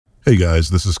Hey guys,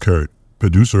 this is Kurt,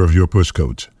 producer of Your Push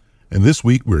Coach. And this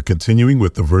week we're continuing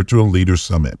with the Virtual Leaders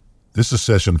Summit. This is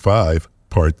session 5,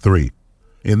 part 3.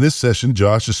 In this session,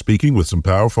 Josh is speaking with some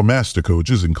powerful master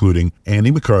coaches, including Annie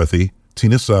McCarthy,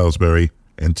 Tina Salisbury,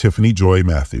 and Tiffany Joy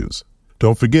Matthews.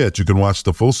 Don't forget, you can watch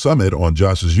the full summit on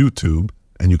Josh's YouTube,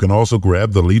 and you can also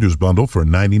grab the Leaders Bundle for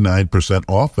 99%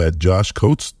 off at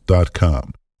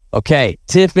joshcoates.com. Okay,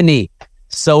 Tiffany,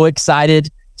 so excited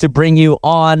to bring you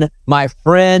on, my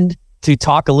friend, to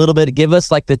talk a little bit, give us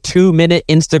like the 2-minute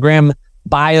Instagram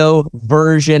bio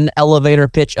version elevator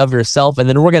pitch of yourself, and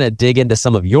then we're going to dig into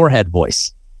some of your head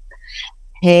voice.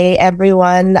 Hey,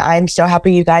 everyone. I'm so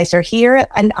happy you guys are here.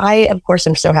 And I, of course,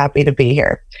 am so happy to be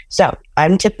here. So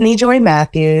I'm Tiffany Joy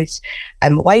Matthews.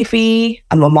 I'm wifey.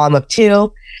 I'm a mom of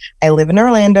 2. I live in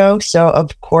Orlando. So,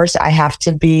 of course, I have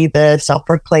to be the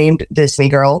self-proclaimed Disney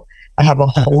girl. I have a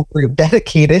whole group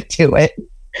dedicated to it.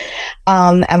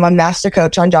 I'm a master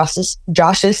coach on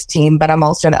Josh's team, but I'm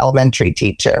also an elementary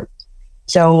teacher.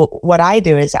 So what I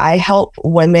do is I help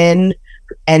women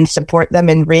and support them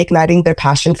in reigniting their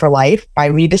passion for life by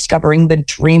rediscovering the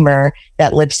dreamer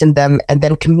that lives in them and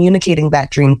then communicating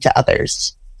that dream to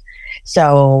others.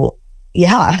 So,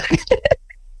 yeah.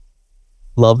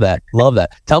 Love that. Love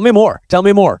that. Tell me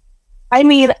more. I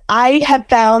mean, I have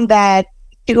found that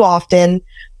too often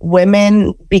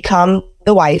women become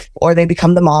the wife or they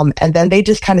become the mom, and then they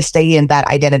just kind of stay in that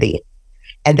identity.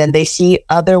 And then they see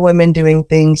other women doing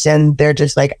things and they're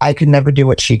just like, I could never do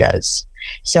what she does.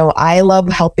 So I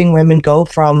love helping women go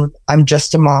from I'm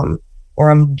just a mom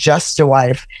or I'm just a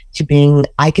wife to being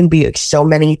I can be so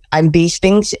many, I'm these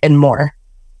things and more.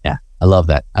 Yeah, I love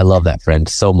that. I love that, friend,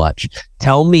 so much.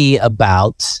 Tell me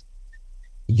about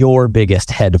your biggest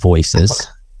head voices.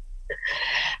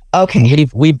 Okay.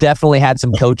 We've definitely had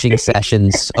some coaching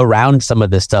sessions around some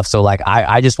of this stuff. So like,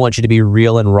 I just want you to be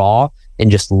real and raw and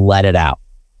just let it out.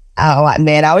 Oh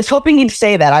man, I was hoping you'd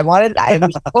say that. I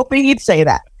was hoping you'd say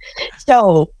that.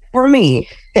 So for me,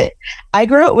 I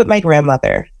grew up with my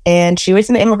grandmother and she was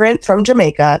an immigrant from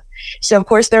Jamaica. So of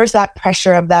course there was that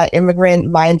pressure of that immigrant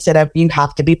mindset of you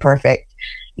have to be perfect.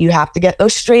 You have to get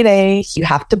those straight A's. You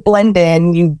have to blend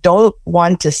in. You don't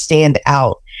want to stand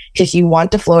out because you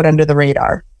want to float under the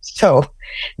radar. So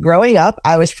growing up,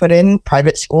 I was put in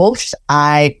private schools,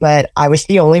 but I was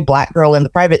the only Black girl in the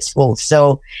private school.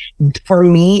 So for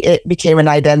me, it became an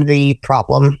identity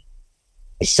problem.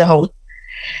 So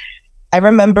I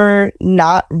remember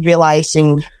not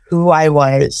realizing who I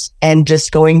was and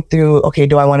just going through, okay,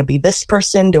 do I want to be this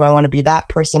person? Do I want to be that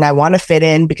person? I want to fit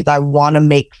in because I want to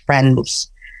make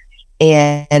friends.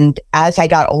 And as I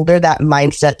got older, that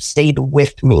mindset stayed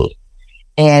with me.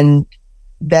 And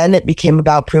then it became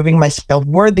about proving myself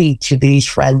worthy to these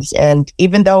friends. And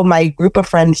even though my group of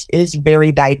friends is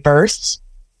very diverse,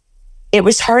 it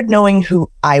was hard knowing who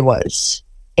I was.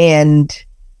 And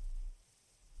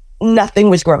nothing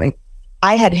was growing.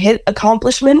 I had hit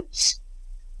accomplishments,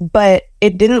 but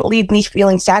it didn't leave me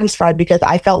feeling satisfied because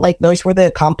I felt like those were the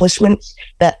accomplishments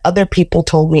that other people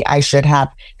told me I should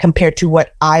have compared to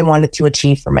what I wanted to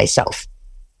achieve for myself.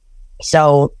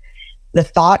 So the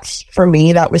thoughts for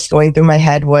me that was going through my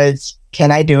head was,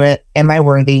 can I do it? Am I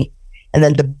worthy? And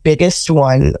then the biggest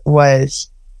one was,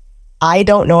 I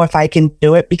don't know if I can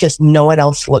do it because no one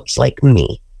else looks like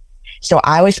me. So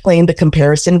I was playing the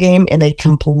comparison game in a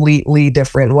completely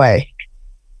different way.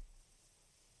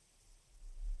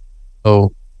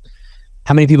 Oh,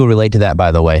 how many people relate to that,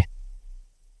 by the way?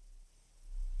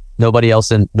 Nobody else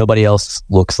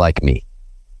looks like me.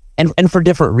 And for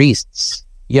different reasons.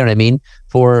 You know what I mean?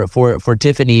 For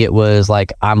Tiffany, it was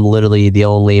like, I'm literally the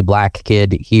only Black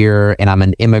kid here and I'm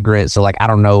an immigrant. So like, I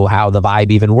don't know how the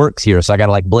vibe even works here. So I got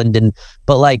to like blend in.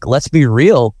 But like, let's be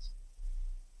real.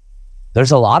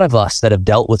 There's a lot of us that have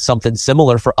dealt with something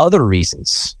similar for other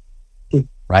reasons,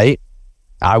 right?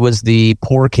 I was the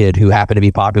poor kid who happened to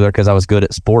be popular because I was good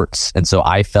at sports. And so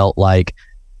I felt like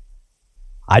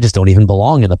I just don't even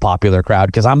belong in the popular crowd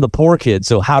because I'm the poor kid.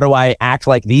 So how do I act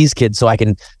like these kids so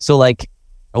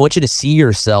I want you to see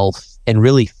yourself and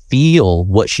really feel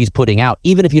what she's putting out,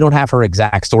 even if you don't have her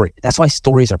exact story. That's why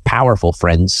stories are powerful,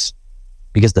 friends,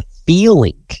 because the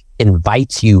feeling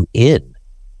invites you in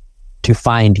to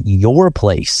find your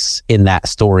place in that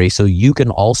story so you can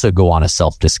also go on a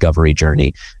self-discovery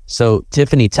journey. So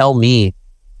Tiffany, tell me,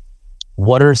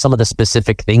 what are some of the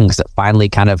specific things that finally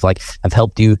kind of like have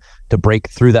helped you to break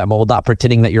through that mold? Not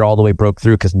pretending that you're all the way broke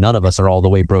through, because none of us are all the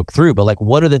way broke through, but like,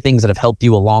 what are the things that have helped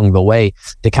you along the way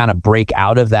to kind of break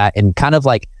out of that and kind of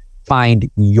like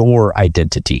find your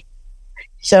identity?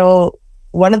 So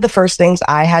one of the first things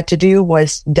I had to do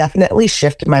was definitely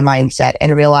shift my mindset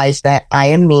and realize that I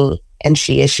am me and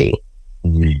she is she.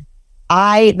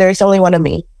 Mm-hmm. There's only one of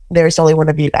me. There's only one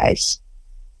of you guys.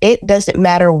 It doesn't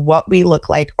matter what we look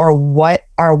like or what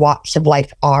our walks of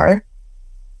life are.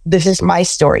 This is my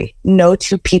story. No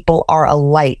two people are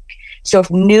alike. So if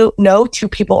no two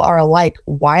people are alike,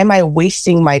 why am I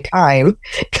wasting my time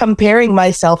comparing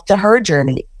myself to her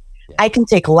journey? I can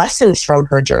take lessons from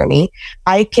her journey.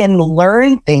 I can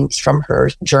learn things from her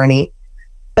journey,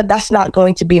 but that's not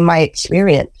going to be my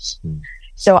experience.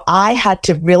 So I had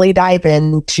to really dive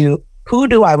into who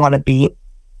do I want to be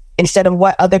instead of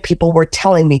what other people were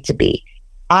telling me to be.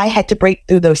 I had to break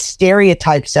through those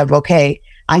stereotypes of, okay,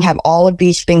 I have all of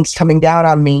these things coming down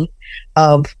on me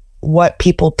of what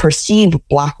people perceive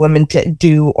Black women to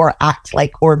do or act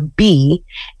like or be,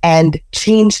 and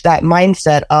change that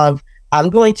mindset of, I'm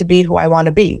going to be who I want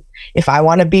to be. If I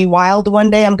want to be wild one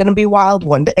day, I'm going to be wild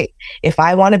one day. If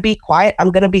I want to be quiet,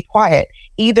 I'm going to be quiet.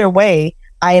 Either way,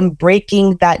 I am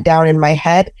breaking that down in my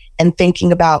head and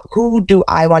thinking about who do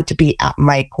I want to be at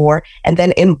my core, and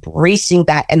then embracing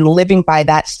that and living by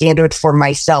that standard for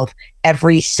myself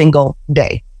every single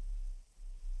day.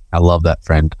 I love that,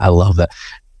 friend. I love that.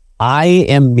 I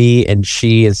am me and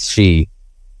she is she.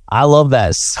 I love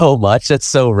that so much. That's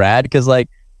so rad. Because like,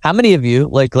 how many of you,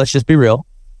 like, let's just be real.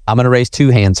 I'm going to raise 2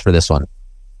 hands for this one.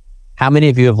 How many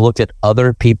of you have looked at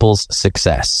other people's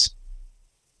success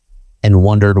and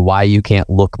wondered why you can't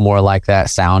look more like that,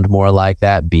 sound more like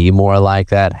that, be more like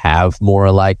that, have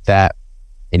more like that?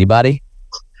 Anybody?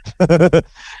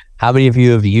 How many of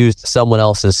you have used someone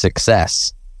else's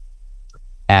success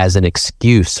as an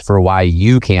excuse for why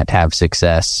you can't have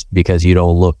success because you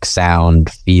don't look,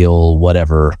 sound, feel,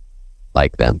 whatever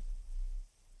like them?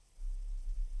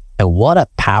 And what a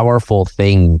powerful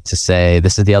thing to say.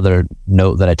 This is the other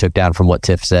note that I took down from what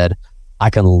Tiff said. I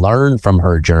can learn from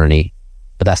her journey,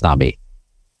 but that's not me.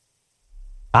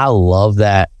 I love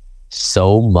that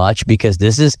so much because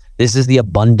this is the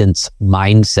abundance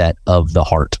mindset of the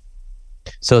heart.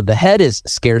 So the head is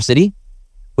scarcity,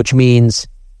 which means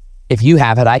if you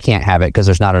have it, I can't have it because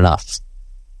there's not enough.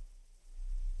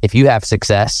 If you have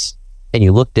success and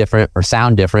you look different or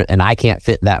sound different and I can't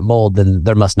fit that mold, then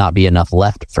there must not be enough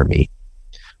left for me.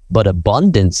 But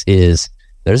abundance is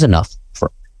there's enough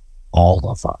for all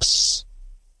of us.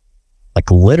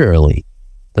 Like literally,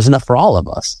 there's enough for all of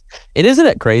us. And isn't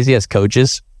it crazy as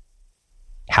coaches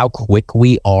how quick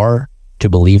we are to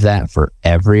believe that for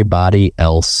everybody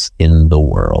else in the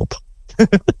world?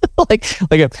 like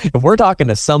if we're talking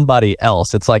to somebody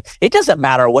else, it's like, it doesn't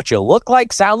matter what you look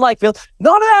like, sound like, feel.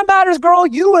 None of that matters, girl.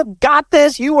 You have got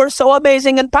this. You are so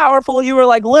amazing and powerful. You are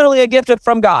like literally a gifted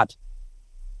from God.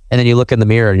 And then you look in the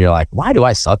mirror and you're like, why do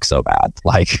I suck so bad?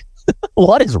 Like,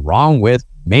 what is wrong with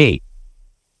me?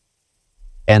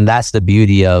 And that's the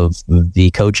beauty of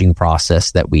the coaching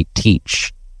process that we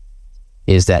teach,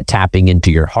 is that tapping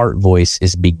into your heart voice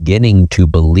is beginning to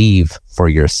believe for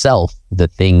yourself the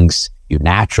things you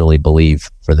naturally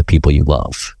believe for the people you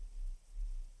love.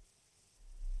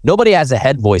 Nobody has a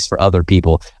head voice for other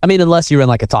people. I mean, unless you're in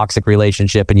like a toxic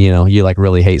relationship and, you know, you like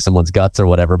really hate someone's guts or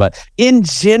whatever. But in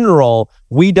general,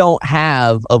 we don't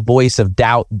have a voice of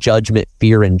doubt, judgment,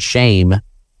 fear, and shame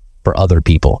for other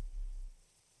people.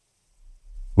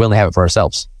 We only have it for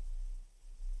ourselves.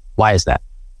 Why is that?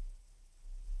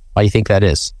 Why do you think that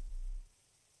is?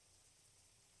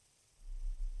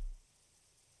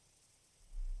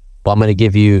 Well, I'm going to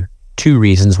give you 2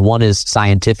 reasons. One is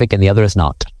scientific and the other is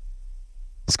not.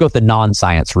 Let's go with the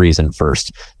non-science reason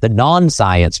first. The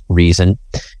non-science reason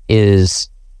is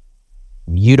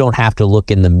you don't have to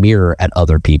look in the mirror at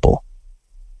other people.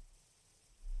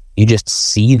 You just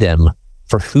see them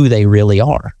for who they really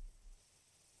are.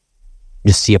 You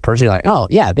just see a person, you're like, oh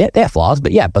yeah, they have flaws,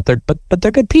 but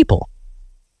they're good people.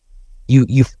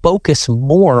 You focus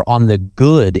more on the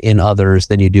good in others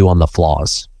than you do on the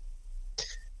flaws.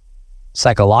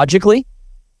 Psychologically,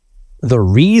 the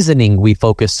reasoning we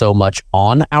focus so much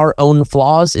on our own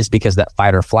flaws is because that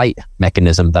fight or flight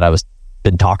mechanism that I was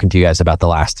been talking to you guys about the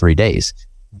last 3 days.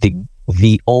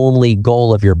 The only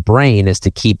goal of your brain is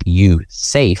to keep you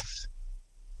safe.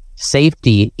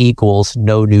 Safety equals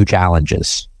no new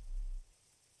challenges.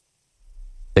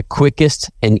 The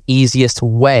quickest and easiest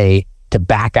way to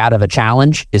back out of a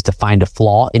challenge is to find a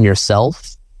flaw in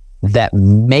yourself that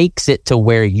makes it to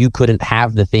where you couldn't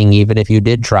have the thing even if you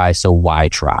did try, so why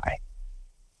try?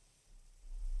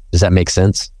 Does that make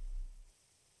sense?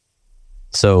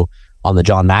 So on the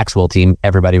John Maxwell team,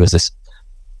 everybody was this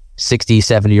 60,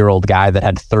 70-year-old guy that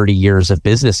had 30 years of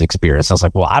business experience. I was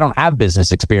like, well, I don't have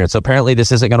business experience, so apparently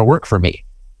this isn't going to work for me.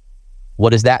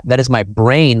 What is that? That is my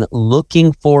brain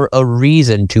looking for a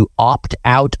reason to opt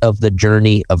out of the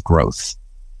journey of growth.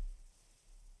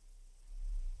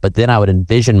 But then I would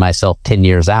envision myself 10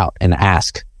 years out and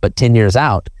ask, but 10 years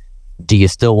out, do you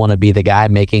still want to be the guy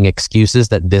making excuses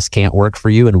that this can't work for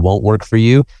you and won't work for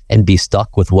you and be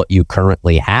stuck with what you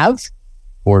currently have?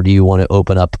 Or do you want to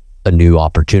open up a new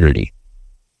opportunity?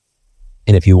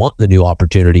 And if you want the new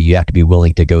opportunity, you have to be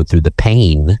willing to go through the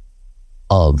pain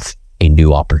of a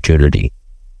new opportunity.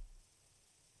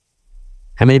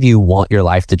 How many of you want your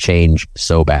life to change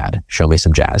so bad? Show me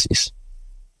some jazzies.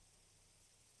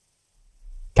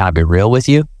 Can I be real with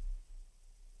you?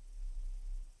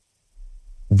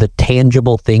 The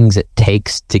tangible things it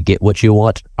takes to get what you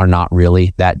want are not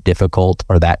really that difficult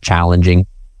or that challenging.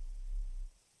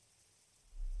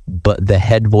 But the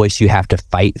head voice you have to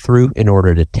fight through in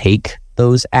order to take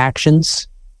those actions,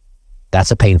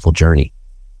 that's a painful journey.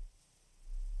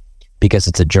 Because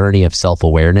it's a journey of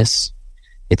self-awareness.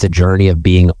 It's a journey of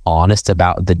being honest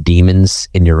about the demons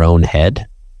in your own head.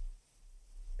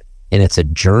 And it's a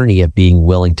journey of being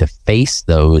willing to face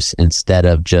those instead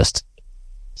of just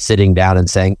sitting down and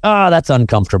saying, oh, that's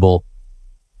uncomfortable.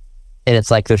 And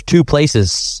it's like there's two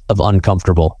places of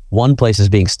uncomfortable. One place is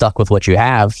being stuck with what you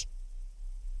have.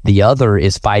 The other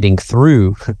is fighting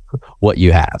through what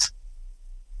you have.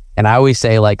 And I always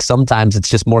say, like, sometimes it's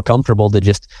just more comfortable to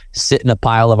just sit in a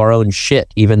pile of our own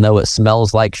shit, even though it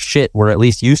smells like shit. We're at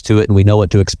least used to it and we know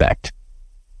what to expect.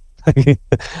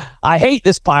 I hate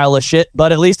this pile of shit,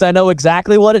 but at least I know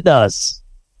exactly what it does.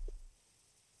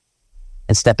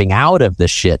 And stepping out of the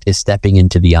shit is stepping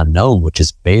into the unknown, which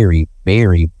is very,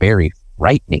 very, very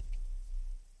frightening.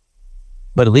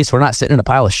 But at least we're not sitting in a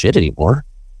pile of shit anymore.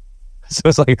 So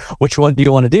it's like, which one do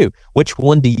you want to do? Which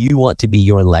one do you want to be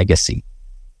your legacy?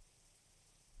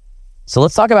 So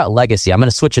let's talk about legacy. I'm going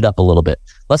to switch it up a little bit.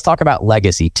 Let's talk about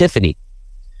legacy. Tiffany,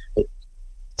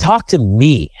 talk to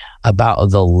me about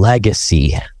the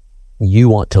legacy you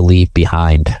want to leave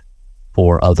behind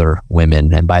for other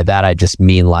women. And by that, I just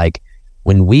mean, like,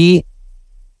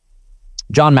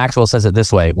 John Maxwell says it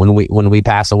this way, when we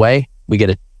pass away, we get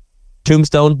a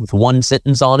tombstone with one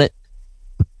sentence on it.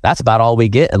 That's about all we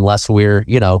get, unless we're,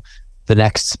 the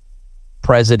next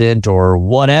president or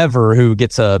whatever who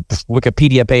gets a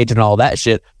Wikipedia page and all that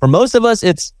shit. For most of us,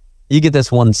 it's, you get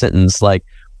this one sentence. Like,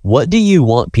 what do you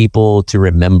want people to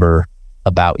remember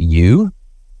about you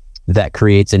that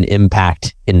creates an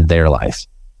impact in their life?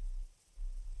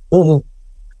 Ooh,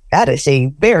 that is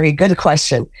a very good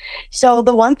question. So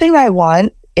the one thing I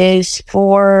want is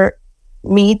for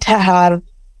me to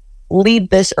leave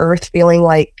this earth feeling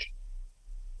like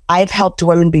I've helped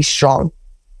women be strong,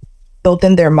 both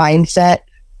in their mindset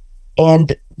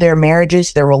and their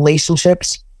marriages, their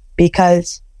relationships,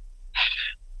 because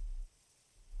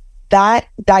that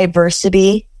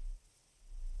diversity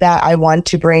that I want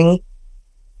to bring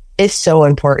is so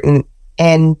important.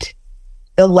 And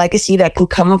the legacy that can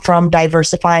come from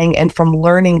diversifying and from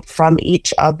learning from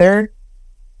each other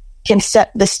can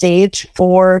set the stage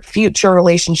for future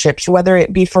relationships, whether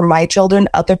it be for my children,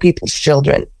 other people's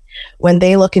children. When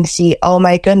they look and see, oh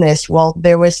my goodness, well,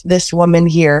 there was this woman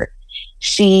here.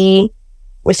 She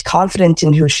was confident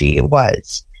in who she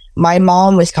was. My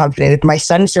mom was confident. My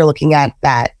sons are looking at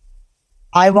that.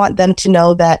 I want them to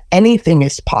know that anything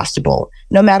is possible,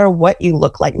 no matter what you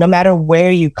look like, no matter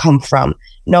where you come from,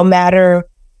 no matter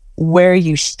where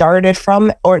you started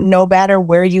from, or no matter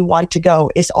where you want to go.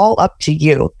 It's all up to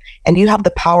you. And you have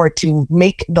the power to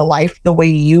make the life the way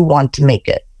you want to make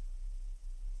it.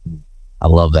 I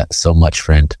love that so much,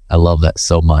 friend. I love that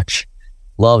so much.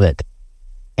 Love it.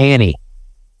 Annie,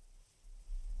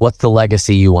 what's the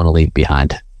legacy you want to leave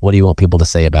behind? What do you want people to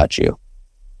say about you?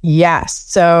 Yes.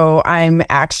 So I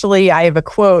have a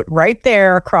quote right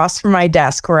there across from my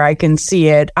desk where I can see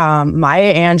it.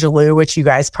 Maya Angelou, which you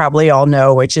guys probably all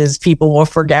know, which is, people will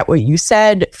forget what you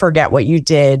said, forget what you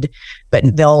did,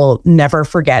 but they'll never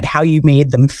forget how you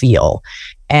made them feel.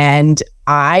 And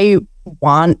I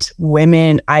want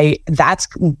women, that's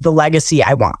the legacy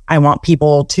I want. I want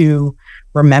people to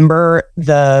remember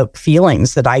the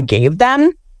feelings that I gave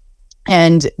them.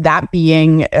 And that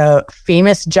being a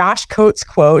famous Josh Coates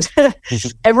quote,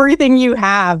 everything you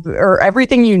have or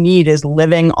everything you need is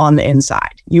living on the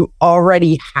inside. You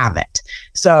already have it.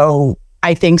 So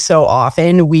I think so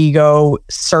often we go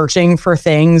searching for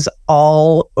things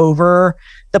all over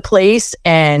the place,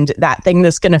 and that thing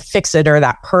that's going to fix it, or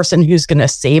that person who's going to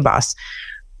save us.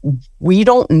 We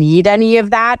don't need any of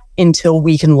that until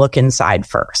we can look inside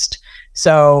first.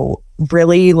 So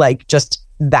really, like, just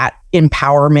that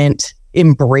empowerment,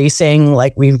 embracing,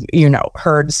 like we've,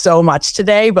 heard so much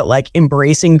today, but like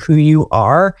embracing who you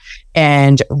are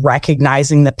and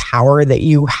recognizing the power that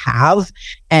you have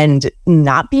and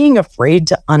not being afraid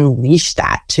to unleash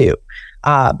that too.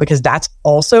 because that's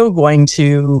also going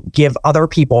to give other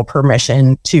people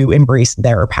permission to embrace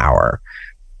their power.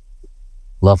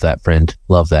 Love that, friend.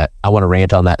 Love that. I want to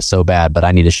rant on that so bad, but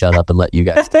I need to shut up and let you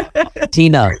guys.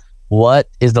 Tina, what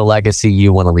is the legacy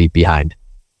you want to leave behind?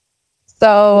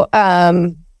 So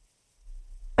I'm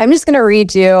just going to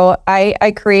read you.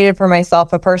 I created for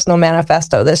myself a personal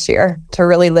manifesto this year to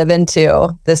really live into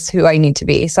this, who I need to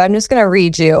be. So I'm just going to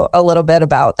read you a little bit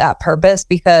about that purpose,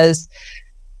 because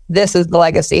this is the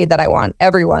legacy that I want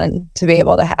everyone to be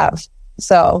able to have.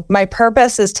 So my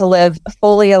purpose is to live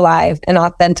fully alive and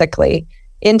authentically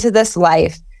into this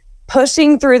life,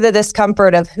 pushing through the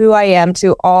discomfort of who I am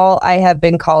to all I have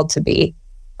been called to be.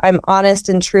 I'm honest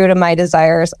and true to my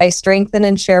desires. I strengthen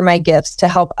and share my gifts to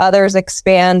help others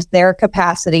expand their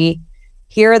capacity,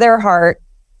 hear their heart,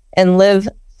 and live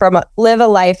a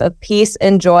life of peace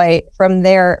and joy from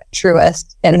their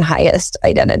truest and highest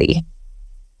identity.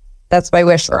 That's my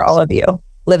wish for all of you.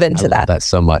 Live into that. That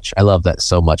so much. I love that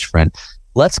so much, friend.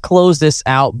 Let's close this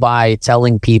out by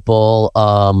telling people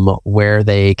where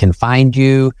they can find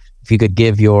you. If you could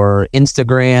give your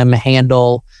Instagram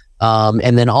handle.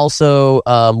 And then also,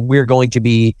 we're going to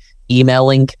be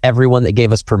emailing everyone that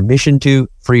gave us permission to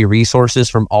free resources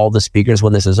from all the speakers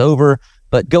when this is over.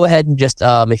 But go ahead and just,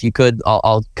 if you could,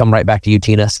 I'll come right back to you,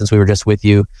 Tina, since we were just with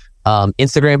you.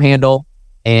 Instagram handle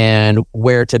and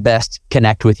where to best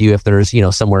connect with you if there's,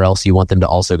 somewhere else you want them to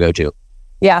also go to.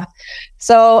 Yeah.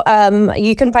 So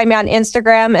you can find me on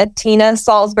Instagram at Tina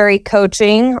Salisbury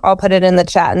Coaching. I'll put it in the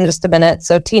chat in just a minute.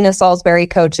 So Tina Salisbury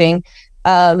Coaching.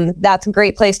 That's a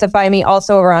great place to find me.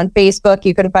 Also over on Facebook,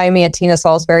 you can find me at Tina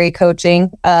Salisbury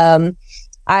Coaching. I'll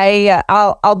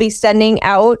be sending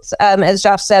out, as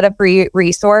Josh said, a free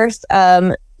resource.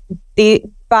 The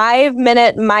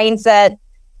 5-minute mindset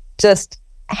just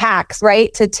hacks,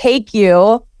 right? To take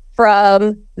you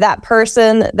from that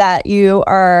person that you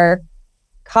are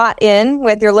caught in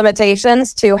with your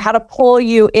limitations to how to pull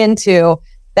you into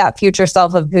that future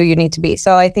self of who you need to be.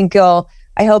 So I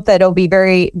hope that it'll be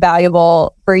very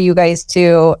valuable for you guys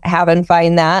to have and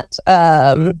find that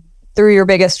through your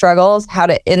biggest struggles, how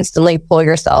to instantly pull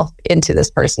yourself into this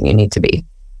person you need to be.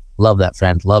 Love that,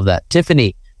 friend. Love that.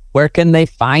 Tiffany, where can they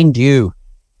find you?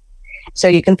 So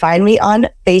you can find me on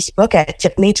Facebook at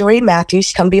Tiffany Joy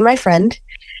Matthews. Come be my friend.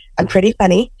 I'm pretty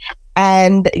funny.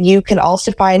 And you can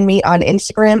also find me on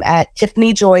Instagram at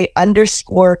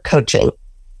TiffanyJoy_coaching.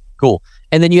 Cool.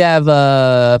 And then you have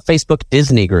a Facebook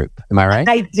Disney group. Am I right?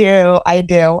 I do.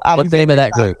 What's the name of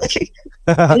that group?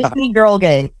 Disney Girl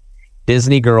Gang.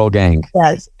 Disney Girl Gang.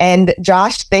 Yes. And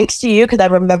Josh, thanks to you, because I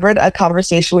remembered a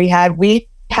conversation we had. We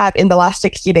have, in the last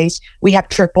 60 days, we have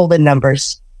tripled in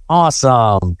numbers.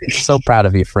 Awesome. So proud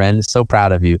of you, friend. So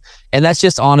proud of you. And that's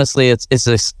just, honestly, it's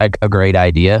just a great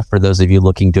idea for those of you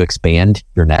looking to expand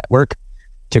your network,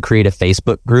 to create a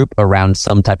Facebook group around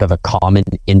some type of a common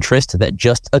interest that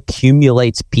just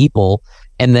accumulates people,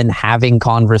 and then having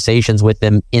conversations with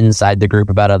them inside the group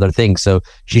about other things. So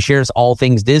she shares all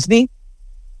things Disney,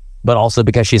 but also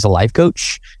because she's a life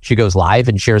coach, she goes live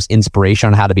and shares inspiration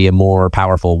on how to be a more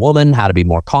powerful woman, how to be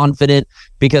more confident,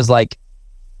 because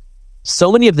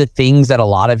so many of the things that a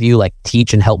lot of you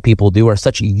teach and help people do are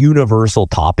such universal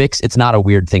topics. It's not a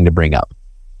weird thing to bring up.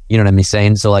 You know what I'm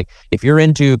saying? So if you're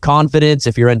into confidence,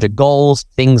 if you're into goals,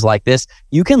 things like this,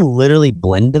 you can literally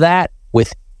blend that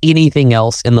with anything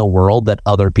else in the world that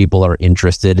other people are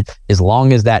interested, as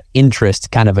long as that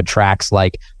interest kind of attracts,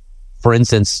 for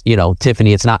instance,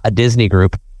 Tiffany, it's not a Disney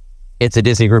group, it's a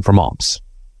Disney group for moms.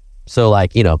 So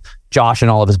Josh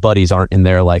and all of his buddies aren't in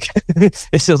there.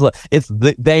 It's just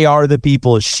they are the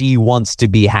people she wants to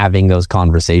be having those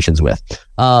conversations with.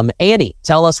 Annie,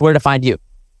 tell us where to find you.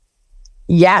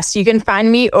 Yes, you can find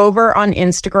me over on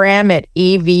Instagram at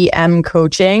AVM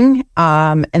Coaching.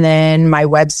 And then my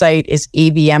website is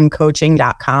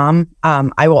avmcoaching.com.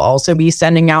 I will also be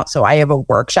sending out, so I have a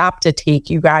workshop to take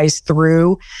you guys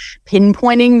through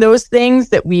pinpointing those things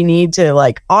that we need to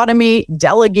automate,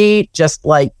 delegate, just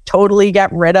totally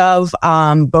get rid of,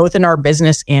 both in our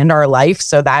business and our life.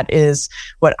 So that is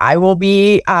what I will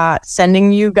be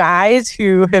sending you guys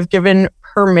who have given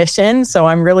permission. So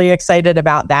I'm really excited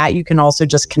about that. You can also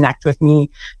just connect with me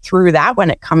through that when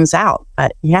it comes out.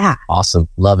 But yeah. Awesome.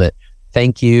 Love it.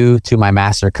 Thank you to my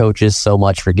master coaches so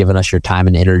much for giving us your time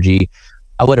and energy.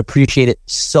 I would appreciate it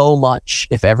so much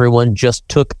if everyone just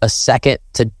took a second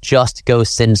to just go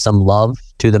send some love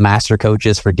to the master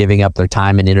coaches for giving up their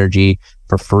time and energy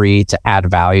for free to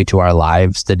add value to our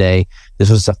lives today. This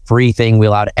was a free thing. We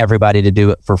allowed everybody to do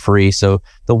it for free. So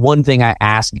the one thing I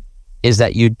ask is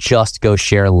that you just go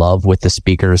share love with the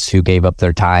speakers who gave up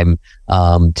their time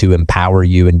to empower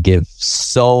you and give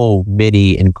so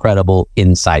many incredible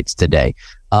insights today.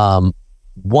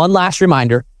 One last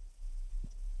reminder,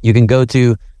 you can go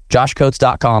to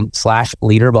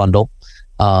joshcoates.com/leaderbundle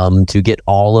to get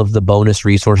all of the bonus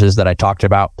resources that I talked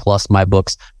about, plus my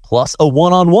books, plus a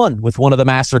one-on-one with one of the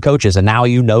master coaches. And now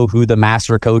you know who the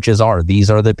master coaches are. These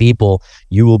are the people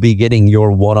you will be getting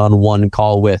your one-on-one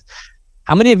call with.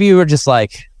 How many of you are just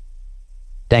like,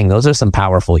 dang, those are some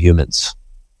powerful humans?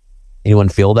 Anyone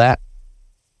feel that?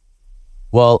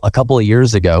 Well, a couple of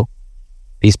years ago,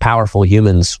 these powerful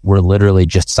humans were literally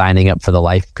just signing up for the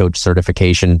life coach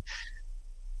certification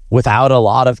without a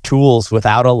lot of tools,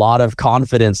 without a lot of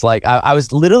confidence. Like I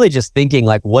was literally just thinking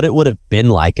like what it would have been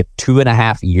like if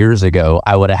 2.5 years ago,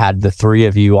 I would have had the three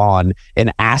of you on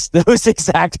and asked those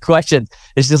exact questions.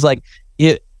 It's just like,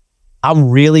 I'm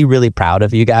really, really proud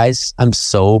of you guys. I'm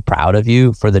so proud of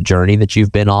you for the journey that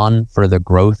you've been on, for the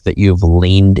growth that you've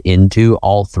leaned into.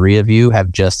 All three of you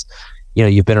have just,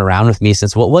 you've been around with me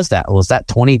since, what was that? Was that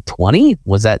 2020?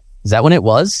 Is that when it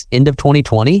was? End of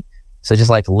 2020? So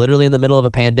just like literally in the middle of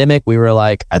a pandemic, we were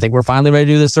like, I think we're finally ready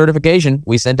to do this certification.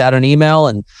 We sent out an email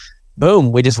and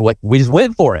boom, we just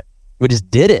went for it. We just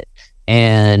did it.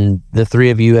 And the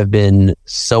three of you have been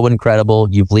so incredible.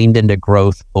 You've leaned into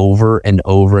growth over and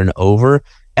over and over.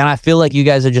 And I feel like you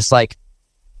guys are just like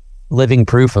living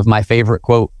proof of my favorite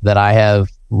quote that I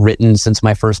have written since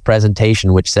my first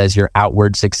presentation, which says your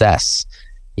outward success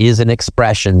is an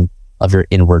expression of your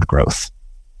inward growth.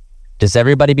 Does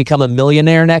everybody become a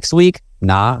millionaire next week?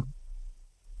 Nah.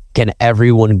 Can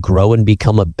everyone grow and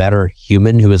become a better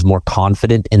human who is more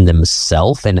confident in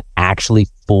themselves and actually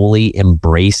fully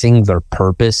embracing their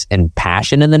purpose and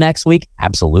passion in the next week?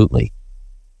 Absolutely.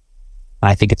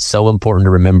 I think it's so important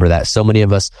to remember that. So many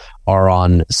of us are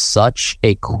on such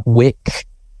a quick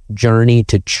journey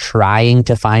to trying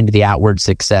to find the outward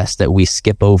success that we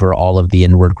skip over all of the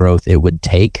inward growth it would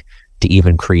take to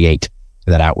even create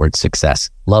that outward success.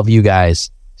 Love you guys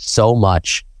so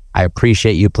much. I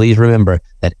appreciate you. Please remember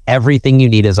that everything you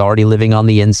need is already living on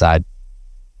the inside.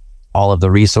 All of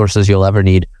the resources you'll ever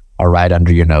need are right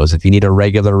under your nose. If you need a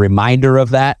regular reminder of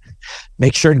that,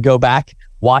 make sure to go back,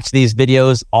 watch these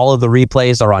videos. All of the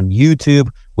replays are on YouTube.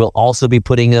 We'll also be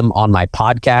putting them on my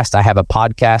podcast. I have a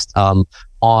podcast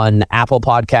on Apple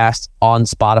Podcasts, on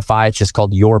Spotify. It's just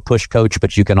called Your Push Coach,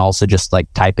 but you can also just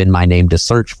like type in my name to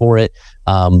search for it.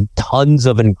 Tons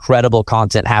of incredible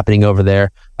content happening over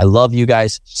there. I love you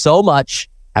guys so much.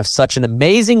 Have such an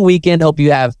amazing weekend. Hope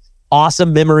you have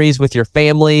awesome memories with your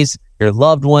families, your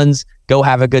loved ones. Go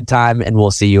have a good time, and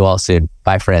we'll see you all soon.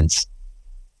 Bye, friends.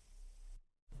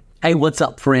 Hey, what's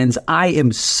up, friends? I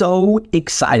am so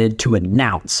excited to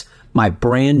announce my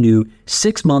brand new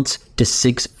 6 months to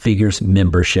 6 figures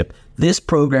membership. This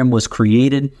program was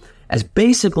created as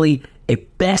basically a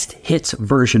best hits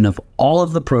version of all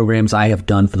of the programs I have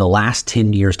done for the last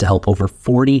 10 years to help over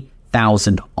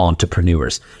 40,000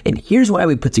 entrepreneurs. And here's why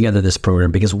we put together this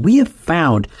program, because we have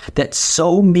found that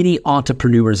so many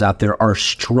entrepreneurs out there are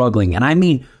struggling, and I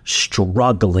mean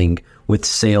struggling with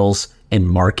sales and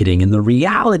marketing. And the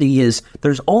reality is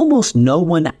there's almost no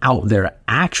one out there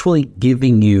actually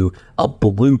giving you a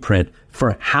blueprint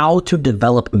for how to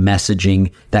develop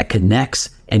messaging that connects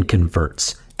and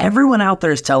converts. Everyone out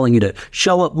there is telling you to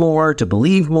show up more, to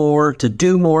believe more, to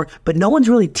do more, but no one's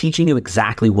really teaching you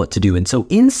exactly what to do. And so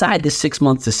inside the 6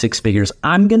 months to 6 figures,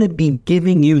 I'm going to be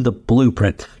giving you the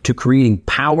blueprint to creating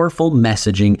powerful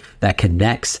messaging that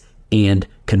connects and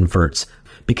converts.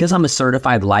 Because I'm a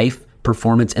certified life,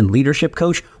 performance, and leadership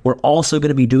coach, we're also going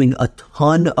to be doing a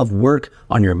ton of work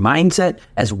on your mindset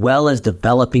as well as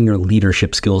developing your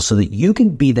leadership skills so that you can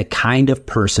be the kind of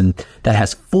person that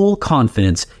has full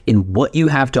confidence in what you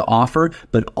have to offer,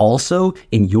 but also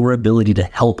in your ability to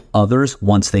help others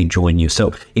once they join you.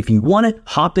 So if you want to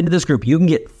hop into this group, you can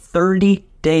get 30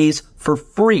 days for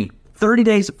free. 30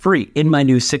 days free in my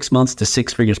new 6 months to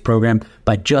 6 figures program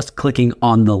by just clicking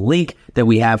on the link that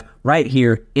we have right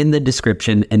here in the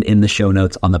description and in the show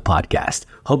notes on the podcast.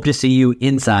 Hope to see you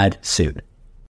inside soon.